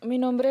Mi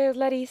nombre es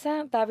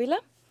Larisa Dávila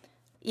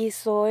y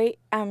soy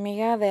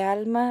amiga de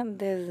Alma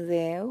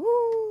desde...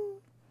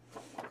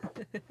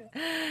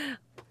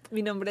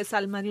 Mi nombre es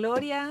Alma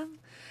Gloria.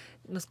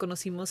 Nos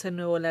conocimos en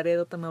Nuevo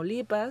Laredo,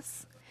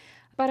 Tamaulipas.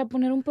 Para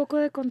poner un poco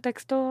de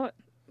contexto,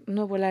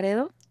 Nuevo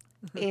Laredo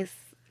es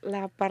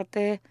la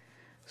parte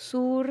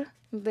sur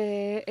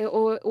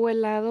o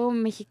el lado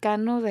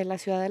mexicano de la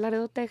ciudad de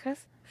Laredo,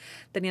 Texas.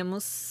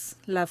 Teníamos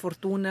la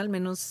fortuna, al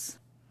menos,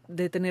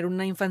 de tener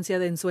una infancia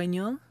de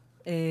ensueño,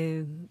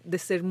 de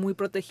ser muy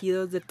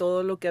protegidos de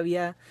todo lo que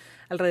había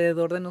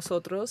alrededor de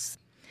nosotros.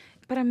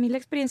 Para mí la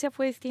experiencia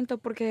fue distinta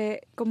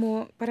porque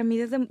como para mí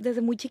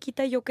desde muy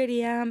chiquita yo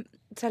quería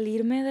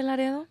salirme de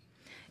Laredo.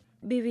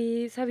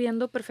 Viví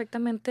sabiendo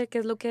perfectamente qué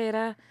es lo que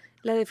era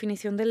la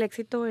definición del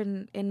éxito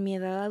en mi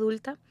edad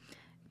adulta,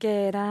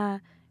 que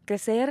era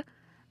crecer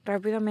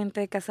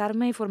rápidamente,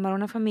 casarme y formar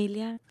una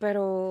familia,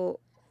 pero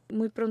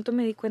muy pronto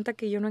me di cuenta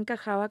que yo no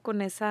encajaba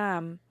con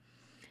esa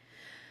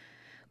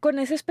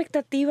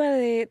expectativa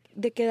de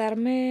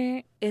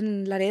quedarme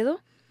en Laredo.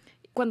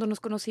 Cuando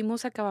nos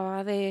conocimos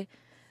acababa de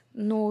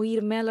no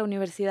irme a la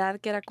universidad,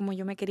 que era como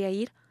yo me quería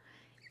ir,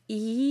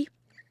 y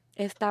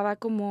estaba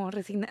como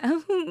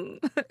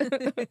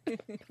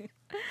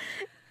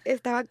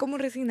estaba como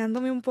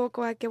resignándome un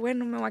poco a que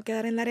bueno, me voy a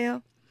quedar en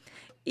Laredo.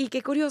 Y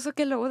qué curioso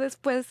que luego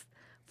después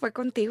fue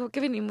contigo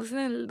que vinimos en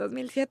el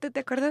 2007, ¿te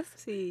acuerdas?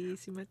 Sí,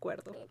 sí me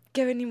acuerdo.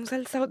 Que venimos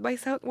al South by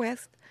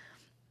Southwest.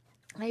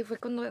 Ahí fue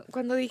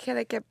cuando dije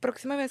de que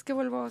próxima vez que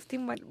vuelvo a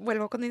Austin,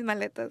 vuelvo con mis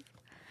maletas.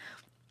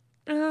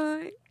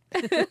 Ay.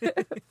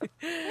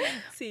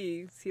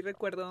 Sí, sí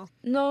recuerdo.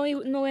 No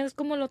es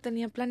como lo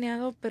tenía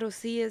planeado, pero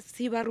sí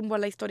va rumbo a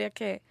la historia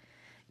que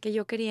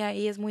yo quería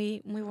y es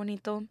muy, muy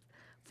bonito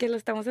que lo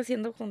estamos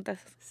haciendo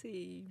juntas.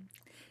 Sí.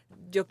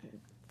 Yo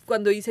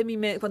cuando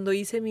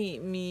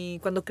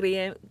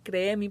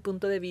creé mi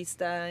punto de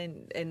vista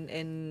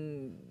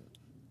en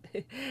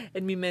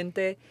mi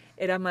mente,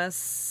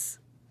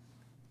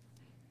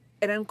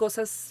 eran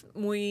cosas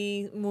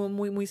muy, muy,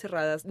 muy, muy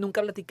cerradas.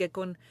 Nunca platiqué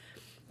con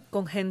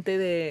gente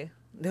de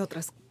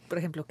otras, por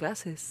ejemplo,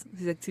 clases,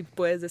 si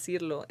puedes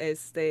decirlo.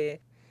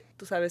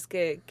 Tú sabes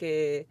que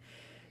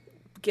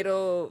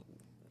quiero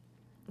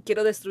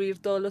destruir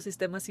todos los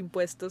sistemas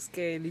impuestos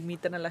que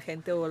limitan a la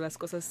gente o las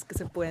cosas que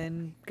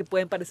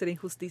pueden parecer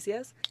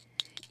injusticias.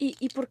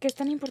 ¿Y por qué es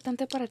tan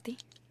importante para ti?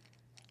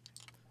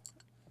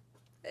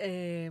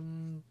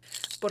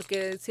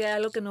 Porque si hay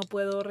algo que no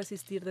puedo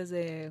resistir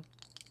desde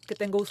que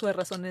tengo uso de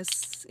razones,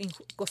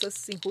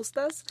 cosas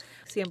injustas,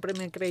 siempre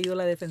me he creído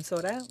la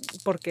defensora,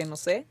 porque no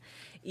sé,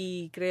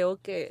 y creo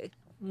que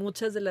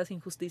muchas de las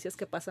injusticias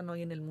que pasan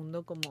hoy en el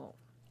mundo, como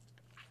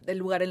el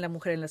lugar en la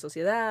mujer en la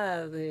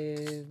sociedad,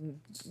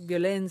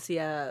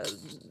 violencia,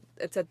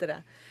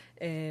 etcétera,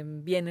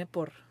 viene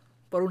por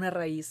una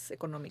raíz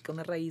económica,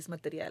 una raíz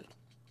material,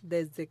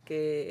 desde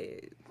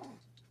que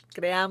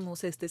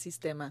creamos este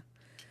sistema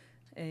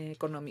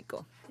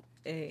económico,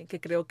 que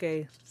creo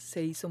que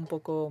se hizo un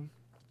poco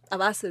a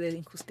base de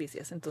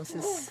injusticias.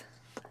 Entonces,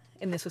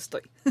 en eso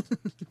estoy.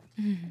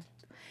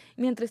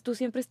 Mientras tú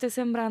siempre estés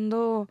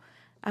sembrando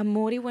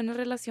amor y buenas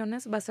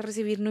relaciones, vas a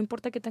recibir, no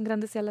importa qué tan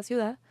grande sea la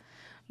ciudad,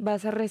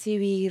 vas a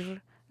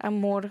recibir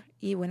amor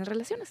y buenas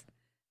relaciones.